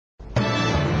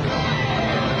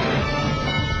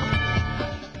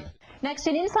Next,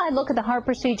 an inside look at the heart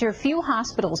procedure few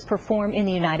hospitals perform in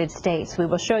the United States. We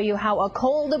will show you how a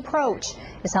cold approach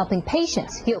is helping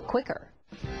patients heal quicker.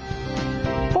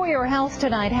 For your health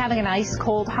tonight, having an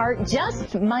ice-cold heart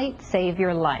just might save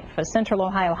your life. A Central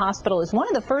Ohio hospital is one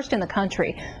of the first in the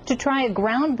country to try a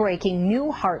groundbreaking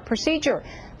new heart procedure.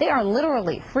 They are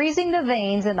literally freezing the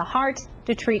veins in the heart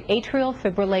to treat atrial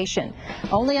fibrillation.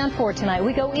 Only on 4 tonight,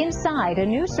 we go inside a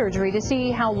new surgery to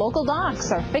see how local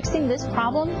docs are fixing this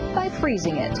problem by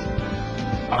freezing it.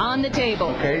 On the table.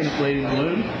 Okay, inflating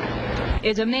balloon.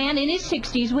 Is a man in his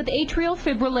 60s with atrial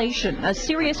fibrillation, a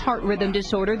serious heart rhythm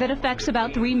disorder that affects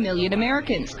about 3 million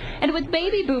Americans. And with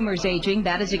baby boomers aging,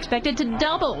 that is expected to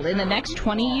double in the next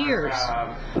 20 years.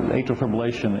 Atrial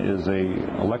fibrillation is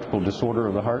an electrical disorder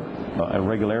of the heart,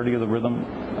 irregularity of the rhythm,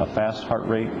 a fast heart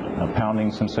rate, a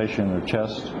pounding sensation in the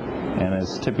chest, and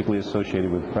is typically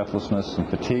associated with breathlessness and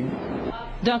fatigue.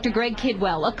 Dr. Greg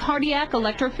Kidwell, a cardiac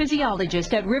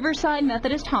electrophysiologist at Riverside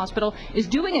Methodist Hospital, is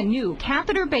doing a new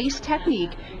catheter-based technique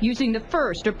using the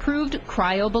first approved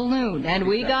cryoballoon. And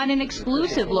we got an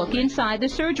exclusive look inside the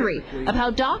surgery of how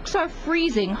docs are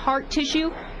freezing heart tissue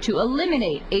to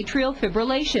eliminate atrial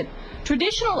fibrillation.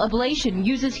 Traditional ablation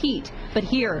uses heat, but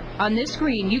here on this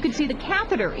screen you can see the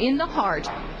catheter in the heart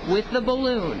with the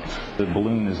balloon. The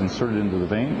balloon is inserted into the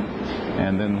vein,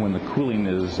 and then when the cooling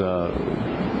is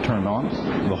turned on,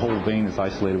 the whole vein is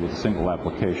isolated with a single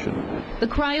application. The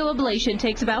cryoablation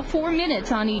takes about 4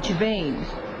 minutes on each vein.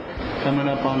 Coming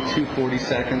up on 2:40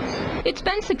 seconds. It's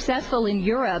been successful in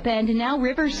Europe, and now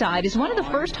Riverside is one of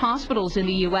the first hospitals in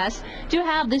the U.S. to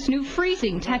have this new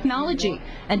freezing technology.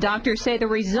 And doctors say the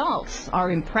results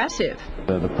are impressive.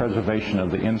 The preservation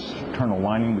of the internal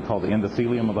lining, we call the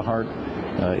endothelium of the heart,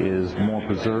 is more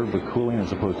preserved with cooling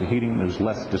as opposed to heating. There's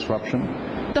less disruption.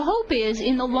 The hope is,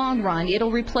 in the long run,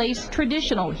 it'll replace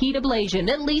traditional heat ablation,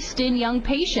 at least in young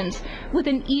patients, with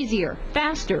an easier,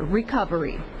 faster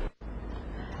recovery.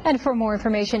 And for more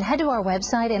information, head to our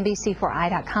website,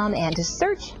 NBC4i.com, and to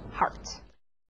search heart.